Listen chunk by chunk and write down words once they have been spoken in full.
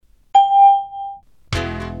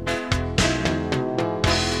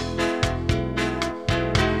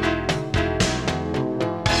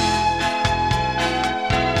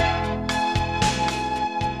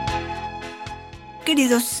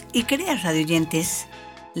Queridos y queridas radioyentes,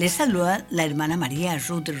 les saluda la hermana María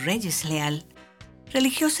Ruth Reyes Leal,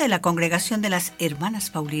 religiosa de la Congregación de las Hermanas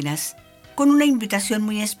Paulinas, con una invitación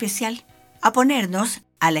muy especial a ponernos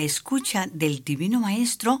a la escucha del Divino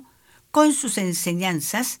Maestro con sus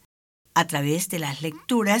enseñanzas a través de las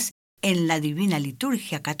lecturas en la Divina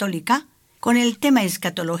Liturgia Católica con el tema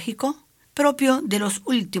escatológico propio de los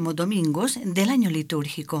últimos domingos del año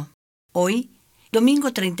litúrgico. Hoy,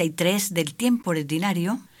 domingo 33 del tiempo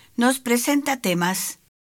ordinario, nos presenta temas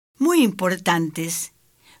muy importantes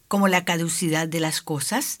como la caducidad de las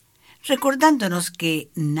cosas, recordándonos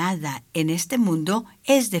que nada en este mundo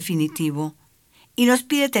es definitivo y nos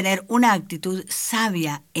pide tener una actitud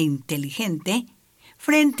sabia e inteligente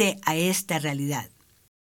frente a esta realidad.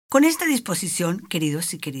 Con esta disposición,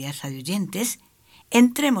 queridos y queridas radioyentes,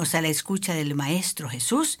 entremos a la escucha del Maestro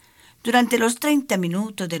Jesús durante los 30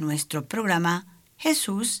 minutos de nuestro programa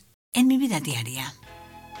Jesús en mi vida diaria.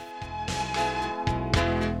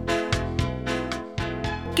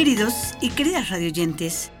 Queridos y queridas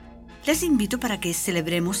radioyentes, les invito para que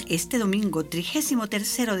celebremos este domingo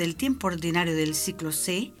 33º del tiempo ordinario del ciclo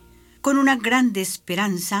C con una grande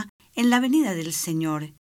esperanza en la venida del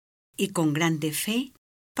Señor y con grande fe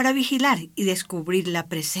para vigilar y descubrir la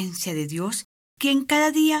presencia de Dios, quien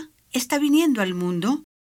cada día está viniendo al mundo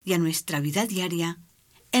y a nuestra vida diaria,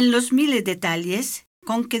 en los miles de detalles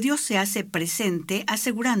con que Dios se hace presente,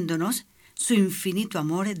 asegurándonos su infinito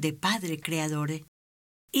amor de Padre Creador.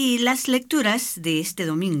 Y las lecturas de este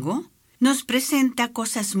domingo nos presenta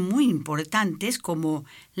cosas muy importantes como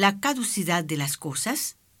la caducidad de las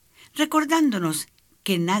cosas, recordándonos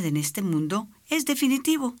que nada en este mundo es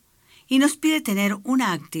definitivo y nos pide tener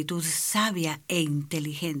una actitud sabia e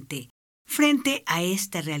inteligente frente a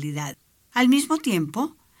esta realidad. Al mismo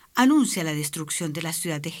tiempo, anuncia la destrucción de la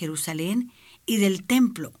ciudad de Jerusalén y del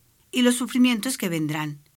templo y los sufrimientos que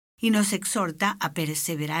vendrán, y nos exhorta a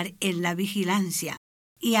perseverar en la vigilancia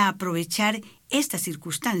y a aprovechar estas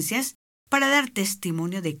circunstancias para dar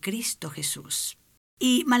testimonio de Cristo Jesús.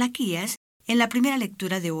 Y Malaquías, en la primera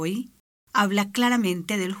lectura de hoy, habla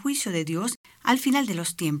claramente del juicio de Dios al final de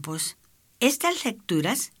los tiempos. Estas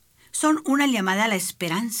lecturas son una llamada a la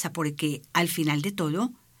esperanza porque, al final de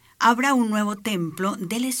todo, habrá un nuevo templo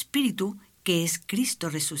del Espíritu que es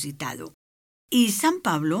Cristo resucitado. Y San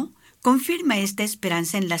Pablo confirma esta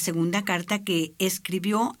esperanza en la segunda carta que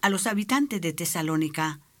escribió a los habitantes de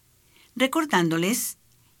Tesalónica, recordándoles,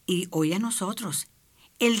 y hoy a nosotros,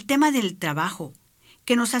 el tema del trabajo,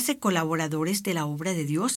 que nos hace colaboradores de la obra de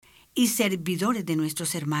Dios y servidores de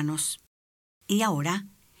nuestros hermanos. Y ahora,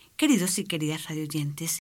 queridos y queridas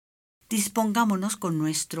radioyentes, dispongámonos con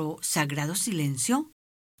nuestro sagrado silencio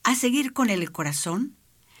a seguir con el corazón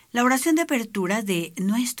la oración de apertura de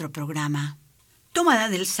nuestro programa, tomada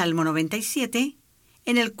del Salmo 97,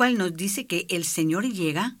 en el cual nos dice que el Señor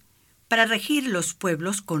llega para regir los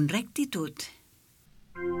pueblos con rectitud.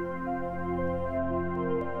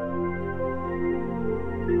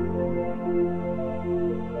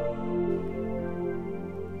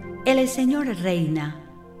 El Señor reina,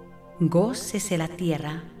 gócese la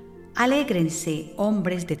tierra, alégrense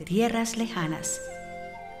hombres de tierras lejanas.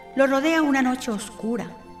 Lo rodea una noche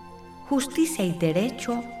oscura, justicia y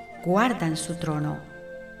derecho guardan su trono.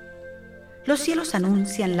 Los cielos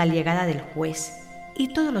anuncian la llegada del juez, y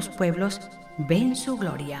todos los pueblos ven su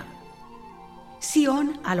gloria.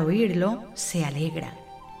 Sión, al oírlo, se alegra,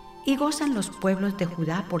 y gozan los pueblos de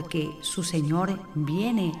Judá porque su Señor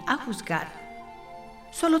viene a juzgar.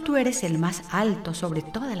 Solo tú eres el más alto sobre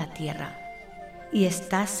toda la tierra, y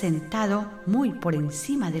estás sentado muy por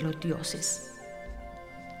encima de los dioses.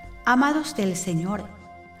 Amados del Señor,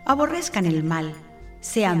 aborrezcan el mal,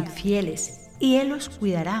 sean fieles, y Él los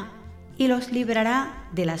cuidará y los librará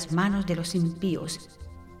de las manos de los impíos.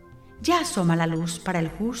 Ya asoma la luz para el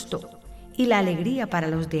justo y la alegría para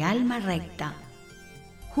los de alma recta.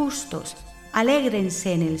 Justos,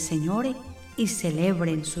 alégrense en el Señor y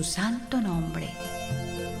celebren su santo nombre.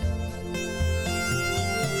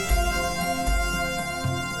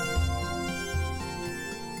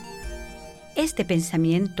 Este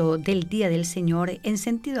pensamiento del día del Señor en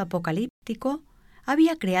sentido apocalíptico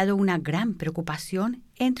había creado una gran preocupación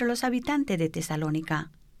entre los habitantes de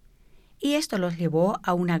Tesalónica, y esto los llevó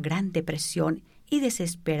a una gran depresión y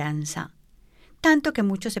desesperanza, tanto que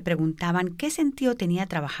muchos se preguntaban qué sentido tenía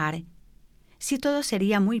trabajar, si todo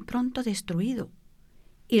sería muy pronto destruido,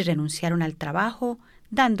 y renunciaron al trabajo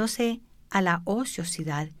dándose a la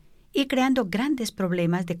ociosidad y creando grandes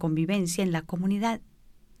problemas de convivencia en la comunidad.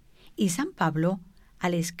 Y San Pablo,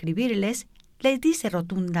 al escribirles, les dice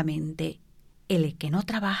rotundamente: el que no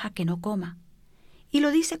trabaja, que no coma. y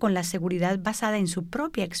lo dice con la seguridad basada en su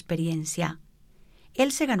propia experiencia.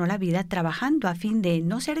 Él se ganó la vida trabajando a fin de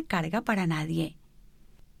no ser carga para nadie.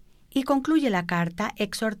 Y concluye la carta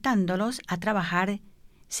exhortándolos a trabajar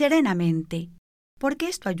serenamente, porque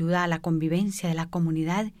esto ayuda a la convivencia de la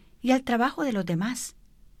comunidad y al trabajo de los demás.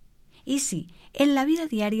 Y sí, en la vida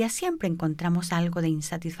diaria siempre encontramos algo de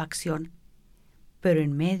insatisfacción, pero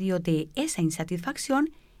en medio de esa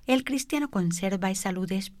insatisfacción, el cristiano conserva esa luz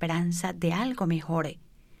de esperanza de algo mejor,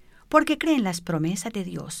 porque cree en las promesas de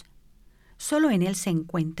Dios. Solo en Él se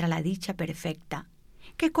encuentra la dicha perfecta,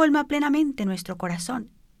 que colma plenamente nuestro corazón.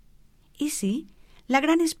 Y sí, la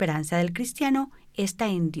gran esperanza del cristiano está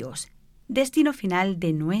en Dios, destino final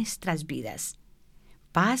de nuestras vidas,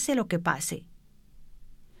 pase lo que pase.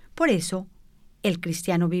 Por eso, el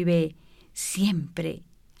cristiano vive siempre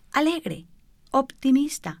alegre,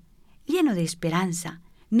 optimista, lleno de esperanza,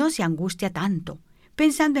 no se angustia tanto,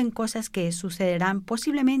 pensando en cosas que sucederán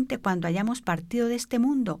posiblemente cuando hayamos partido de este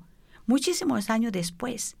mundo, muchísimos años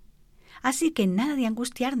después. Así que nada de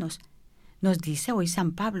angustiarnos, nos dice hoy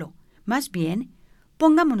San Pablo. Más bien,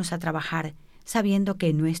 pongámonos a trabajar, sabiendo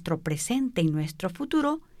que nuestro presente y nuestro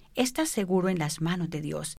futuro está seguro en las manos de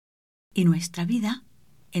Dios, y nuestra vida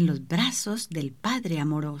en los brazos del Padre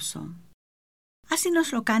amoroso. Así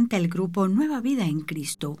nos lo canta el grupo Nueva Vida en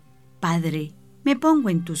Cristo. Padre, me pongo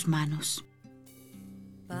en tus manos.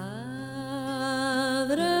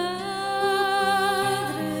 Padre,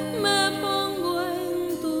 me pongo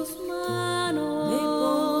en tus manos,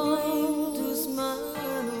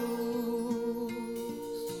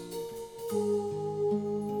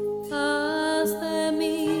 haz de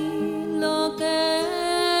mí lo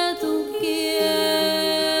que tú quieras.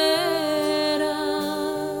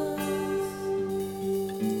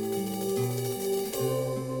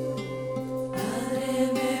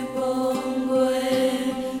 Padre, me pongo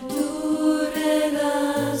en tu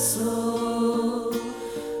regazo,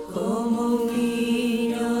 como un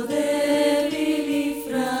niño débil y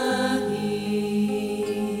frágil.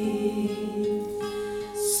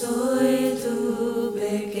 Soy tu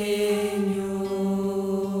pequeño.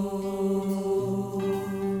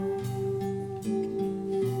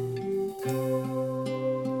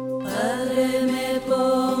 Padre, me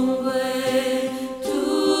pongo en tu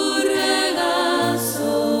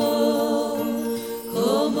regazo,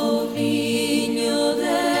 como un niño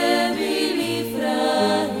débil y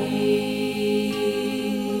frágil.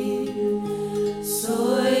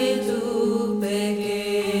 Soy tu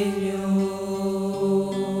pequeño.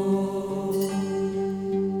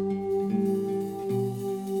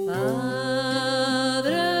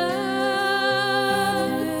 Padre,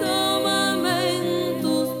 tómame en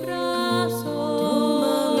tus brazos,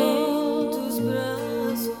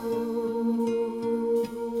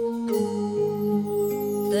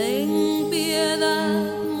 ten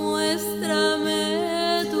piedad, muéstrame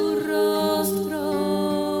tu rostro.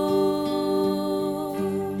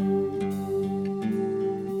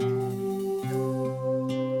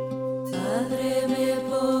 Padre, me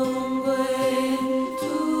pongo en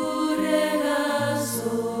tu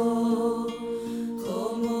regazo,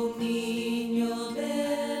 como un niño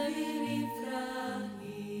débil y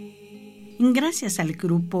frágil. Gracias al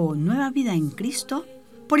grupo Nueva Vida en Cristo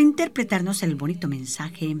por interpretarnos el bonito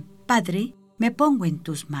mensaje, Padre, me pongo en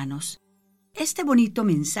tus manos. Este bonito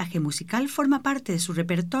mensaje musical forma parte de su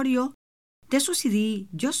repertorio, de su CD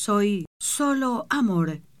Yo Soy Solo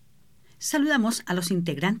Amor. Saludamos a los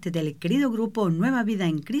integrantes del querido grupo Nueva Vida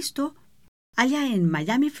en Cristo, allá en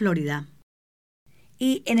Miami, Florida.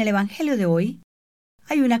 Y en el Evangelio de hoy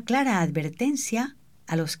hay una clara advertencia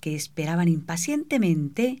a los que esperaban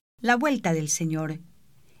impacientemente la vuelta del Señor,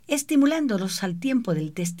 estimulándolos al tiempo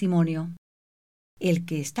del testimonio, el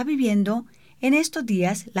que está viviendo en estos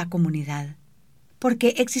días la comunidad, porque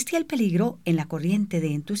existía el peligro en la corriente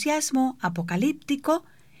de entusiasmo apocalíptico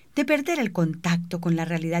de perder el contacto con la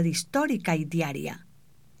realidad histórica y diaria.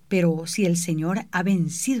 Pero si el Señor ha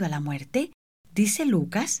vencido a la muerte, dice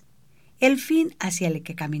Lucas, el fin hacia el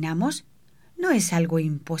que caminamos no es algo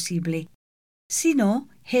imposible, sino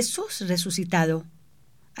Jesús resucitado,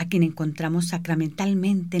 a quien encontramos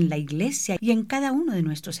sacramentalmente en la Iglesia y en cada uno de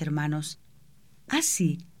nuestros hermanos.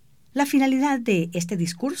 Así, la finalidad de este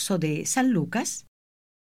discurso de San Lucas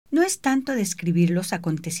no es tanto describir los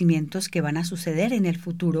acontecimientos que van a suceder en el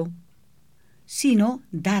futuro, sino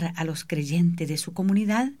dar a los creyentes de su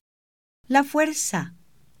comunidad la fuerza,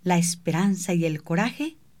 la esperanza y el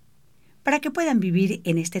coraje para que puedan vivir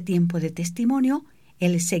en este tiempo de testimonio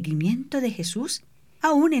el seguimiento de Jesús,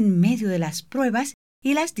 aún en medio de las pruebas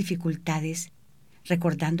y las dificultades,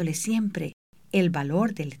 recordándole siempre el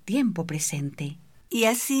valor del tiempo presente. Y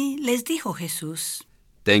así les dijo Jesús: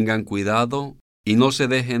 Tengan cuidado y no se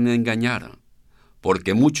dejen engañar,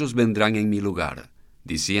 porque muchos vendrán en mi lugar,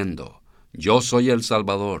 diciendo, yo soy el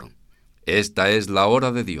Salvador, esta es la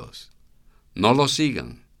hora de Dios. No lo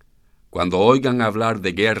sigan. Cuando oigan hablar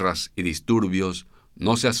de guerras y disturbios,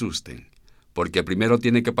 no se asusten, porque primero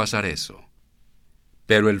tiene que pasar eso.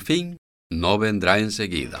 Pero el fin no vendrá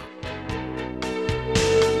enseguida.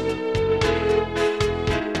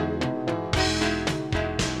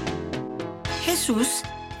 Jesús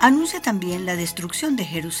anuncia también la destrucción de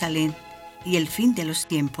Jerusalén y el fin de los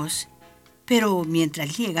tiempos. Pero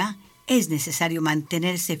mientras llega, es necesario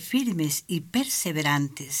mantenerse firmes y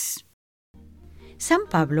perseverantes. San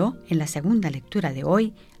Pablo, en la segunda lectura de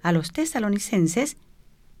hoy, a los tesalonicenses,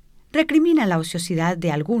 recrimina la ociosidad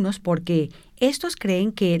de algunos porque estos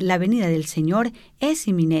creen que la venida del Señor es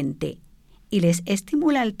inminente y les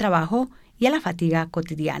estimula al trabajo y a la fatiga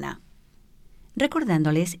cotidiana,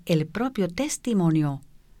 recordándoles el propio testimonio.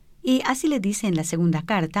 Y así le dice en la segunda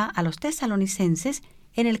carta a los tesalonicenses,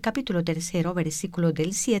 en el capítulo 3, versículo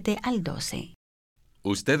del 7 al 12.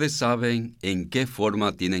 Ustedes saben en qué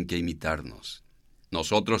forma tienen que imitarnos.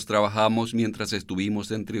 Nosotros trabajamos mientras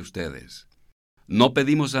estuvimos entre ustedes. No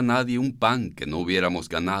pedimos a nadie un pan que no hubiéramos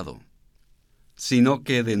ganado, sino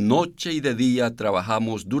que de noche y de día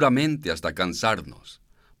trabajamos duramente hasta cansarnos,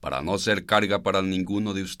 para no ser carga para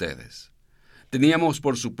ninguno de ustedes. Teníamos,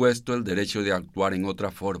 por supuesto, el derecho de actuar en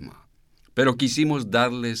otra forma, pero quisimos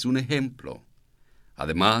darles un ejemplo.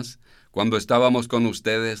 Además, cuando estábamos con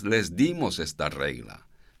ustedes, les dimos esta regla: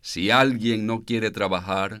 si alguien no quiere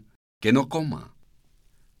trabajar, que no coma.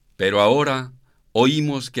 Pero ahora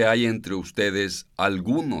oímos que hay entre ustedes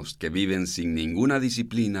algunos que viven sin ninguna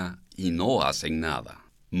disciplina y no hacen nada,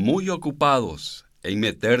 muy ocupados en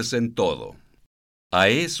meterse en todo. A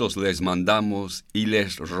esos les mandamos y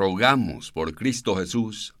les rogamos por Cristo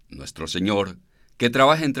Jesús, nuestro Señor, que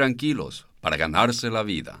trabajen tranquilos para ganarse la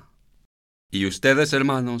vida. Y ustedes,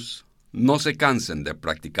 hermanos, no se cansen de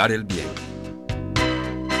practicar el bien.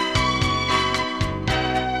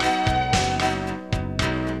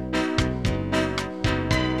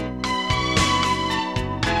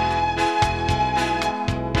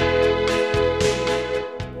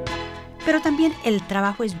 Pero también el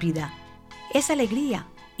trabajo es vida, es alegría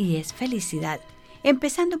y es felicidad,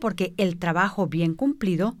 empezando porque el trabajo bien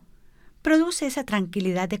cumplido produce esa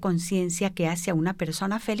tranquilidad de conciencia que hace a una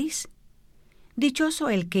persona feliz. Dichoso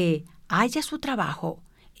el que haya su trabajo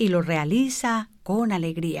y lo realiza con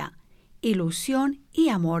alegría, ilusión y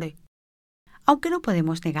amor. Aunque no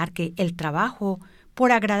podemos negar que el trabajo,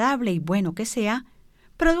 por agradable y bueno que sea,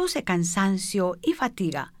 produce cansancio y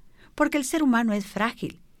fatiga, porque el ser humano es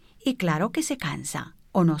frágil, y claro que se cansa,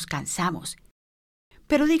 o nos cansamos.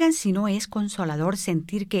 Pero digan si no es consolador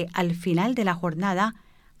sentir que al final de la jornada,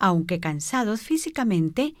 aunque cansados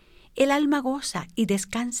físicamente, el alma goza y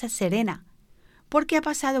descansa serena, porque ha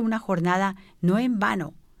pasado una jornada no en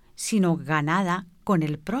vano, sino ganada con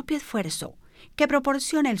el propio esfuerzo, que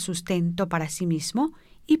proporciona el sustento para sí mismo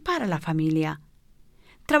y para la familia.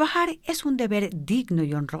 Trabajar es un deber digno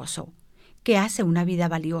y honroso, que hace una vida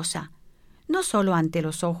valiosa, no solo ante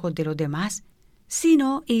los ojos de los demás,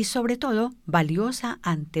 sino y sobre todo valiosa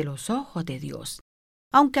ante los ojos de Dios,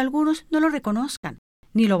 aunque algunos no lo reconozcan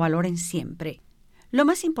ni lo valoren siempre. Lo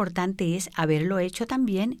más importante es haberlo hecho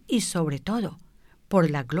también y sobre todo por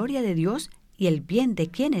la gloria de Dios y el bien de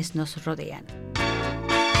quienes nos rodean.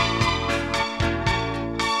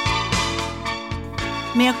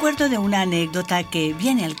 Me acuerdo de una anécdota que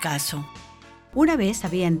viene al caso. Una vez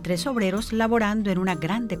habían 3 obreros laborando en una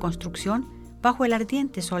grande construcción bajo el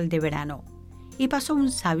ardiente sol de verano, y pasó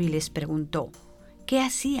un sabio y les preguntó, ¿qué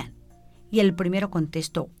hacían? Y el primero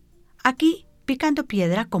contestó, aquí picando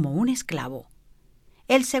piedra como un esclavo.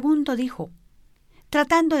 El segundo dijo,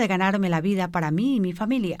 tratando de ganarme la vida para mí y mi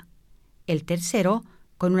familia. El tercero,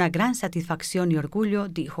 con una gran satisfacción y orgullo,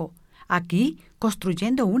 dijo, aquí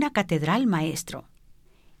construyendo una catedral, maestro.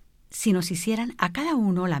 Si nos hicieran a cada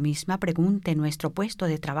uno la misma pregunta en nuestro puesto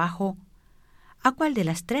de trabajo, ¿a cuál de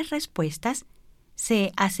las 3 respuestas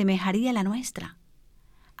se asemejaría la nuestra?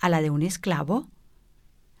 ¿A la de un esclavo?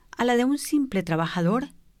 ¿A la de un simple trabajador?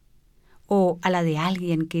 ¿O a la de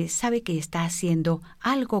alguien que sabe que está haciendo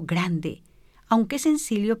algo grande, aunque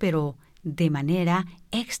sencillo, pero de manera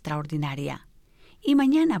extraordinaria? Y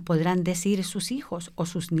mañana podrán decir sus hijos o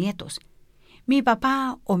sus nietos, mi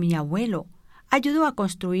papá o mi abuelo ayudó a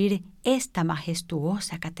construir esta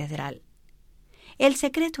majestuosa catedral. El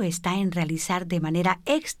secreto está en realizar de manera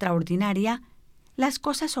extraordinaria las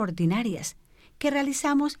cosas ordinarias que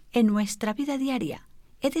realizamos en nuestra vida diaria,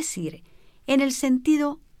 es decir, en el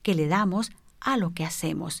sentido que le damos a lo que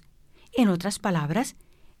hacemos. En otras palabras,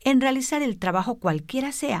 en realizar el trabajo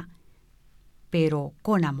cualquiera sea, pero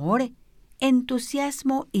con amor,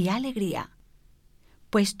 entusiasmo y alegría,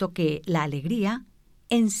 puesto que la alegría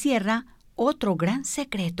encierra otro gran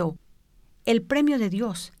secreto, el premio de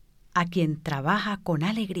Dios a quien trabaja con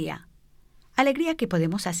alegría. Alegría que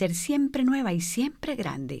podemos hacer siempre nueva y siempre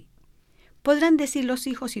grande. Podrán decir los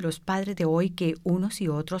hijos y los padres de hoy que unos y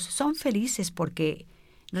otros son felices porque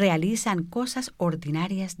realizan cosas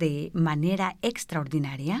ordinarias de manera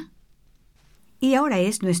extraordinaria. Y ahora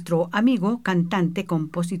es nuestro amigo, cantante,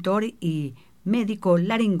 compositor y médico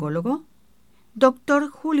laringólogo, Dr.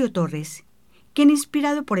 Julio Torres, quien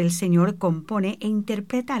inspirado por el Señor compone e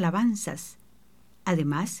interpreta alabanzas.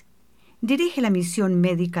 Además, dirige la misión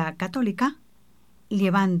médica católica,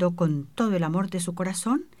 llevando con todo el amor de su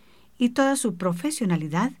corazón y toda su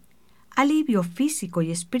profesionalidad alivio físico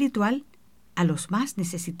y espiritual a los más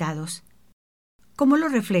necesitados, como lo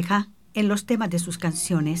refleja en los temas de sus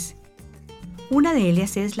canciones. Una de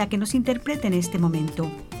ellas es la que nos interpreta en este momento.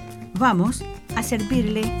 Vamos a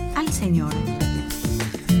servirle al Señor.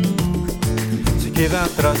 Se queda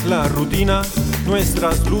atrás la rutina,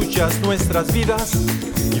 nuestras luchas, nuestras vidas,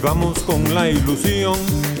 y vamos con la ilusión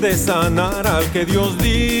de sanar al que Dios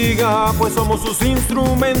diga, pues somos sus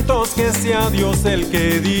instrumentos, que sea Dios el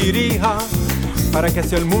que dirija, para que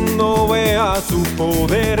hacia el mundo vea su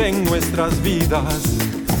poder en nuestras vidas.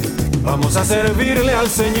 Vamos a servirle al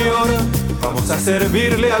Señor, vamos a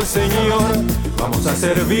servirle al Señor, vamos a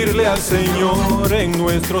servirle al Señor en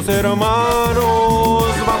nuestros hermanos.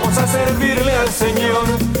 Vamos a servirle al Señor,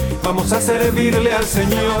 vamos a servirle al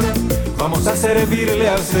Señor, vamos a servirle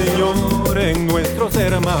al Señor en nuestros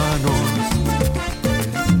hermanos.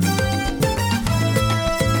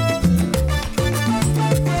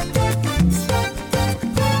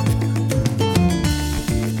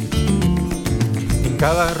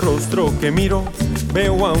 Cada rostro que miro,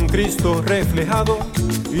 veo a un Cristo reflejado,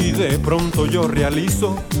 y de pronto yo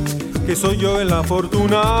realizo que soy yo el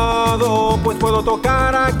afortunado, pues puedo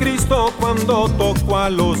tocar a Cristo cuando toco a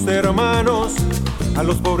los hermanos, a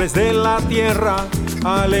los pobres de la tierra,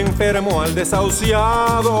 al enfermo, al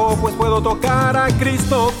desahuciado, pues puedo tocar a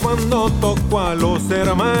Cristo cuando toco a los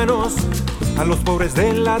hermanos, a los pobres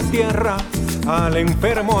de la tierra, al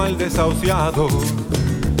enfermo, al desahuciado.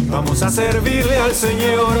 Vamos a servirle al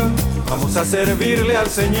Señor, vamos a servirle al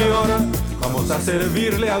Señor, vamos a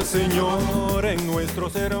servirle al Señor en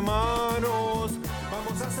nuestros hermanos,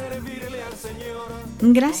 vamos a servirle al Señor.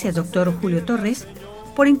 Gracias, doctor Julio Torres,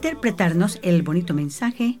 por interpretarnos el bonito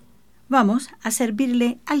mensaje. Vamos a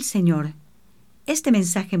servirle al Señor. Este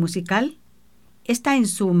mensaje musical está en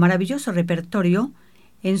su maravilloso repertorio,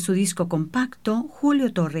 en su disco compacto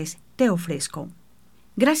Julio Torres, Te ofrezco.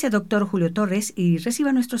 Gracias, doctor Julio Torres, y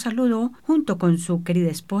reciba nuestro saludo junto con su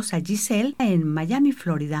querida esposa Giselle en Miami,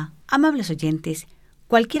 Florida. Amables oyentes,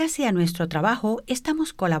 cualquiera sea nuestro trabajo,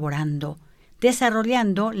 estamos colaborando,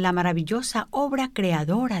 desarrollando la maravillosa obra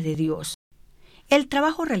creadora de Dios. El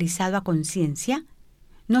trabajo realizado a conciencia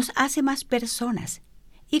nos hace más personas,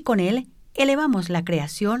 y con él elevamos la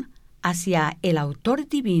creación hacia el autor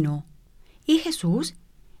divino. Y Jesús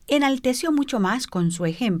enalteció mucho más con su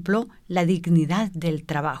ejemplo la dignidad del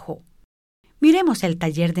trabajo. Miremos el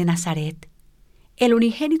taller de Nazaret, el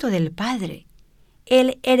unigénito del Padre,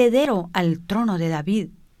 el heredero al trono de David.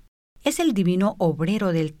 Es el divino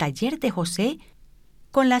obrero del taller de José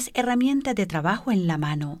con las herramientas de trabajo en la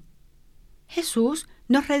mano. Jesús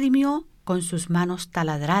nos redimió con sus manos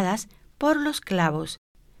taladradas por los clavos,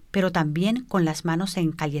 pero también con las manos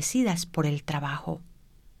encallecidas por el trabajo.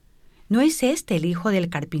 ¿No es este el hijo del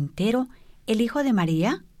carpintero, el hijo de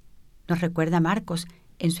María? Nos recuerda Marcos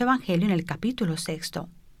en su Evangelio en el capítulo 6.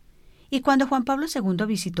 Y cuando Juan Pablo II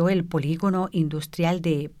visitó el polígono industrial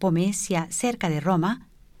de Pomesia, cerca de Roma,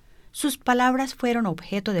 sus palabras fueron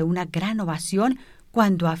objeto de una gran ovación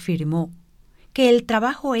cuando afirmó que el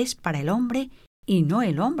trabajo es para el hombre y no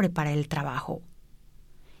el hombre para el trabajo.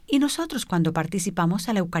 Y nosotros, cuando participamos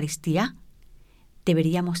a la Eucaristía,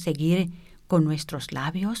 deberíamos seguir con nuestros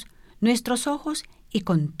labios, nuestros ojos y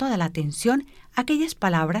con toda la atención aquellas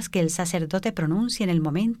palabras que el sacerdote pronuncia en el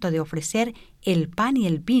momento de ofrecer el pan y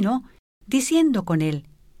el vino, diciendo con él: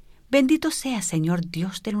 Bendito sea, Señor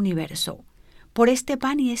Dios del universo, por este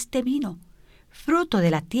pan y este vino, fruto de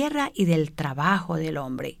la tierra y del trabajo del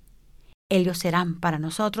hombre. Ellos serán para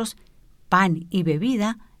nosotros pan y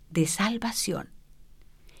bebida de salvación.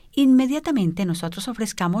 Inmediatamente nosotros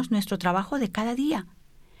ofrezcamos nuestro trabajo de cada día,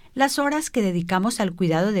 las horas que dedicamos al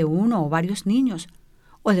cuidado de uno o varios niños,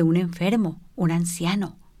 o de un enfermo, un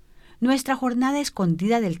anciano, nuestra jornada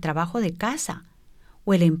escondida del trabajo de casa, o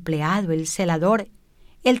o el empleado, el celador,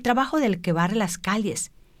 el trabajo del que barre las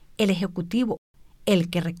calles, el ejecutivo, el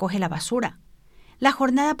que recoge la basura, la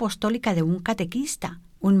jornada apostólica de un catequista,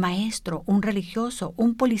 un maestro, un religioso,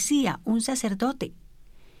 un policía, un sacerdote.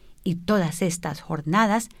 Y todas estas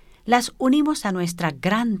jornadas las unimos a nuestra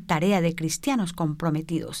gran tarea de cristianos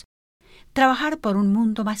comprometidos. Trabajar por un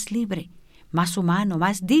mundo más libre, más humano,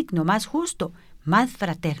 más digno, más justo, más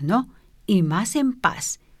fraterno y más en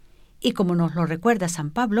paz. Y como nos lo recuerda San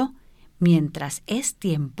Pablo, mientras es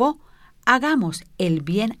tiempo, hagamos el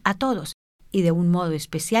bien a todos y de un modo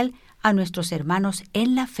especial a nuestros hermanos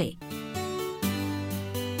en la fe.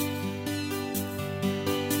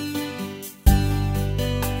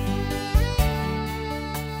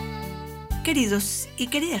 Queridos y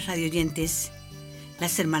queridas radioyentes,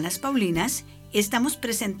 las hermanas Paulinas estamos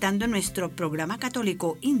presentando nuestro programa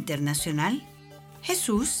católico internacional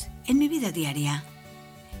Jesús en mi vida diaria.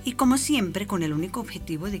 Y como siempre, con el único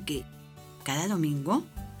objetivo de que cada domingo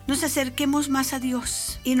nos acerquemos más a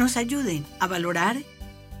Dios y nos ayude a valorar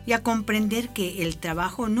y a comprender que el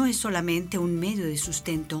trabajo no es solamente un medio de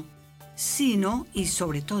sustento, sino y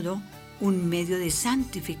sobre todo un medio de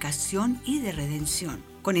santificación y de redención.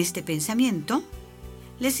 Con este pensamiento,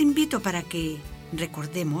 les invito para que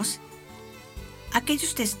recordemos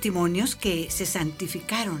aquellos testimonios que se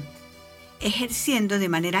santificaron, ejerciendo de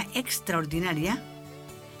manera extraordinaria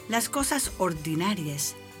las cosas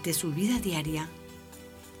ordinarias de su vida diaria.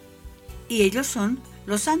 Y ellos son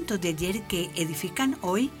los santos de ayer que edifican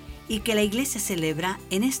hoy y que la Iglesia celebra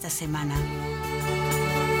en esta semana.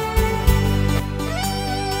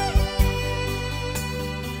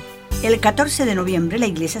 El 14 de noviembre la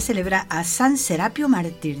Iglesia celebra a San Serapio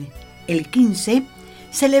Mártir. El 15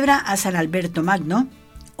 celebra a San Alberto Magno,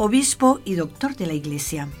 obispo y doctor de la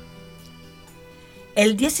Iglesia.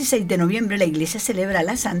 El 16 de noviembre la Iglesia celebra a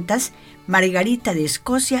las santas Margarita de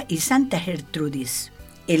Escocia y Santa Gertrudis.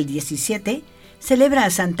 El 17 celebra a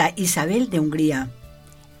Santa Isabel de Hungría.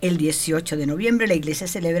 El 18 de noviembre la Iglesia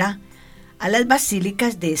celebra a las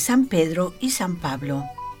basílicas de San Pedro y San Pablo.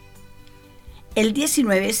 El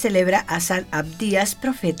 19 celebra a San Abdías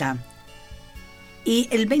Profeta. Y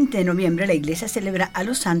el 20 de noviembre la Iglesia celebra a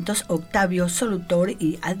los santos Octavio, Solutor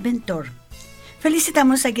y Adventor.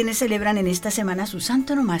 Felicitamos a quienes celebran en esta semana su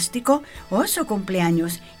santo nomástico o su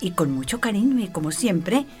cumpleaños y con mucho cariño y como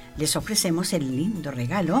siempre les ofrecemos el lindo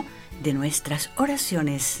regalo de nuestras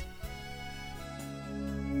oraciones.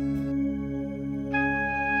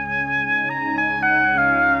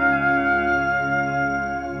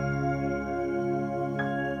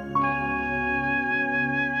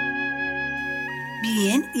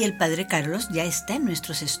 Bien, y el Padre Carlos ya está en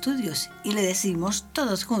nuestros estudios y le decimos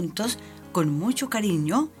todos juntos, con mucho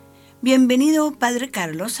cariño, bienvenido Padre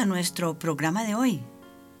Carlos a nuestro programa de hoy.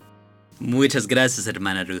 Muchas gracias,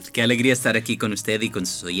 hermana Ruth. Qué alegría estar aquí con usted y con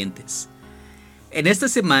sus oyentes. En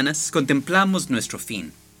estas semanas contemplamos nuestro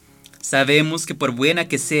fin. Sabemos que por buena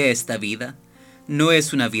que sea esta vida, no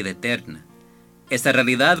es una vida eterna. Esta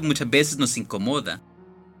realidad muchas veces nos incomoda,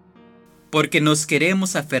 porque nos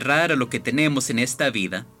queremos aferrar a lo que tenemos en esta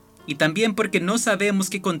vida y también porque no sabemos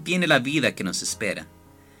qué contiene la vida que nos espera.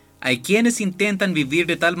 Hay quienes intentan vivir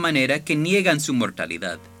de tal manera que niegan su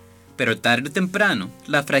mortalidad, pero tarde o temprano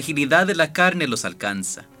la fragilidad de la carne los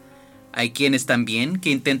alcanza. Hay quienes también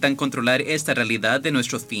que intentan controlar esta realidad de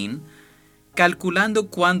nuestro fin, calculando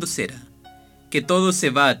cuándo será, que todo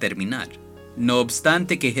se va a terminar. No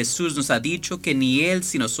obstante que Jesús nos ha dicho que ni Él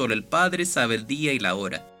sino solo el Padre sabe el día y la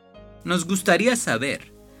hora. Nos gustaría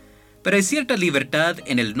saber, pero hay cierta libertad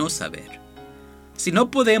en el no saber. Si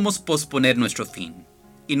no podemos posponer nuestro fin,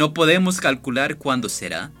 y no podemos calcular cuándo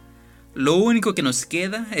será, lo único que nos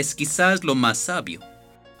queda es quizás lo más sabio,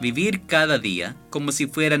 vivir cada día como si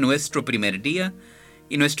fuera nuestro primer día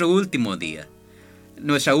y nuestro último día,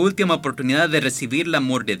 nuestra última oportunidad de recibir el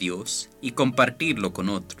amor de Dios y compartirlo con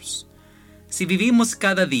otros. Si vivimos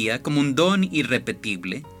cada día como un don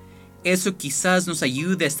irrepetible, eso quizás nos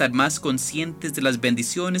ayude a estar más conscientes de las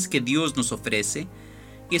bendiciones que Dios nos ofrece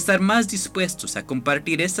y estar más dispuestos a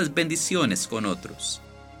compartir estas bendiciones con otros.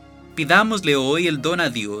 Pidámosle hoy el don a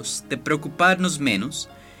Dios de preocuparnos menos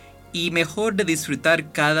y mejor de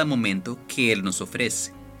disfrutar cada momento que Él nos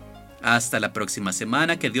ofrece. Hasta la próxima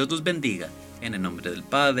semana, que Dios los bendiga, en el nombre del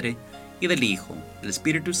Padre, y del Hijo, y del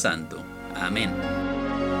Espíritu Santo. Amén.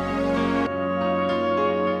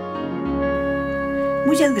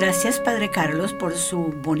 Muchas gracias, Padre Carlos, por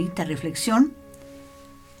su bonita reflexión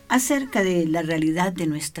acerca de la realidad de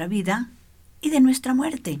nuestra vida y de nuestra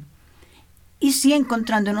muerte. Y sí,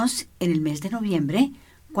 encontrándonos en el mes de noviembre,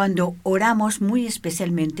 cuando oramos muy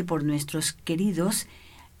especialmente por nuestros queridos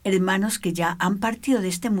hermanos que ya han partido de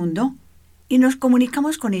este mundo y nos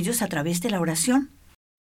comunicamos con ellos a través de la oración.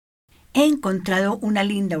 He encontrado una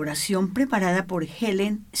linda oración preparada por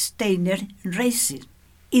Helen Steiner Reisser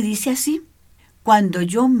y dice así: cuando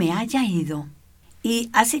yo me haya ido.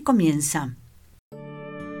 Y así comienza.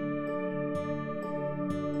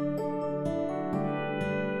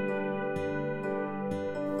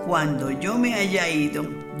 Cuando yo me haya ido,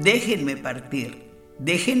 déjenme partir.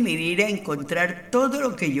 Déjenme ir a encontrar todo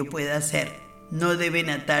lo que yo pueda hacer. No deben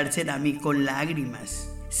atarse a mí con lágrimas.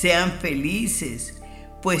 Sean felices,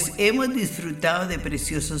 pues hemos disfrutado de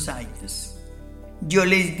preciosos años. Yo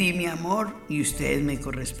les di mi amor y ustedes me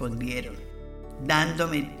correspondieron,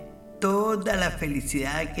 dándome toda la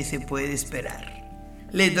felicidad que se puede esperar.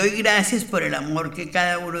 Les doy gracias por el amor que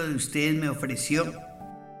cada uno de ustedes me ofreció,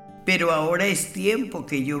 pero ahora es tiempo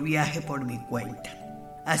que yo viaje por mi cuenta.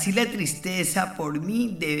 Así la tristeza por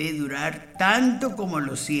mí debe durar tanto como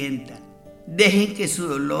lo sientan. Dejen que su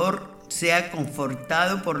dolor sea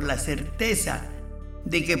confortado por la certeza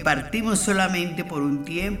de que partimos solamente por un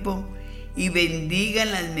tiempo y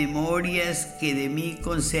bendigan las memorias que de mí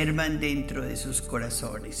conservan dentro de sus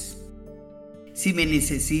corazones. Si me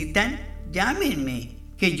necesitan, llámenme,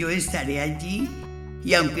 que yo estaré allí,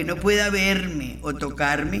 y aunque no pueda verme o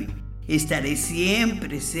tocarme, estaré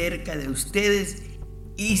siempre cerca de ustedes,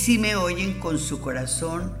 y si me oyen con su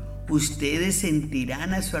corazón, ustedes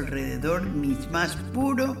sentirán a su alrededor mi más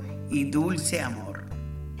puro y dulce amor.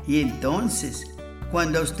 Y entonces,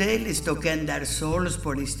 cuando a ustedes les toque andar solos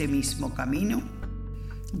por este mismo camino,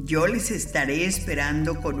 yo les estaré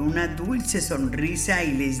esperando con una dulce sonrisa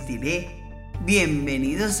y les diré: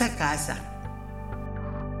 bienvenidos a casa.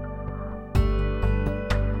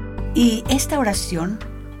 Y esta oración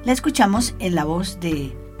la escuchamos en la voz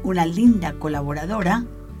de una linda colaboradora,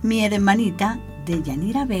 mi hermanita de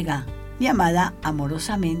Yanira Vega, llamada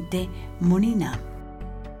amorosamente Monina.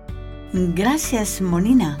 Gracias,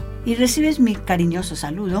 Monina, y recibes mi cariñoso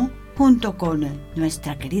saludo junto con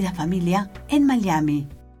nuestra querida familia en Miami.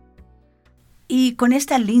 Y con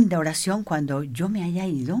esta linda oración, cuando yo me haya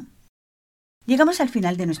ido, llegamos al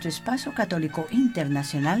final de nuestro espacio católico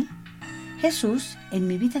internacional, Jesús en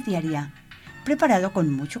mi vida diaria, preparado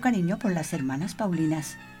con mucho cariño por las hermanas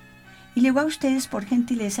Paulinas. Y llegó a ustedes por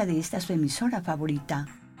gentileza de esta su emisora favorita.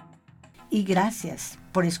 Y gracias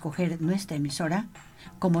por escoger nuestra emisora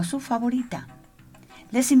como su favorita.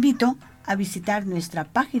 Les invito a visitar nuestra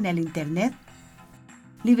página en internet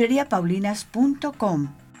libreriapaulinas.com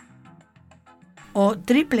o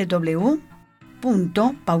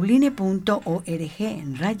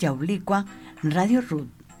www.pauline.org/Radio Ruth.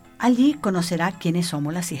 Allí conocerá quiénes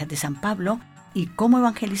somos las hijas de San Pablo y cómo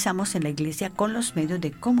evangelizamos en la iglesia con los medios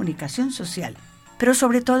de comunicación social. Pero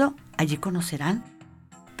sobre todo, allí conocerán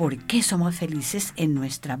por qué somos felices en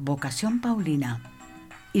nuestra vocación paulina.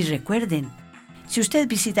 Y recuerden, si ustedes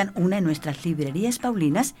visitan una de nuestras librerías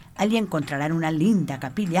paulinas, allí encontrarán una linda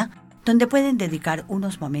capilla donde pueden dedicar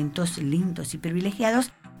unos momentos lindos y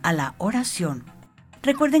privilegiados a la oración.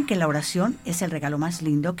 Recuerden que la oración es el regalo más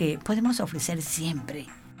lindo que podemos ofrecer siempre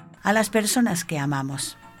a las personas que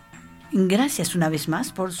amamos. Gracias una vez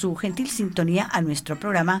más por su gentil sintonía a nuestro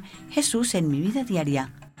programa Jesús en mi vida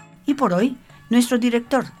diaria. Y por hoy, nuestro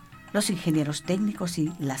director, los ingenieros técnicos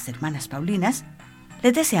y las hermanas Paulinas,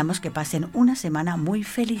 les deseamos que pasen una semana muy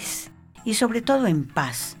feliz y sobre todo en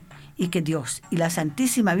paz, y que Dios y la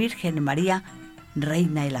Santísima Virgen María,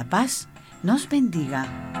 Reina de la Paz, nos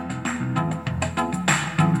bendiga.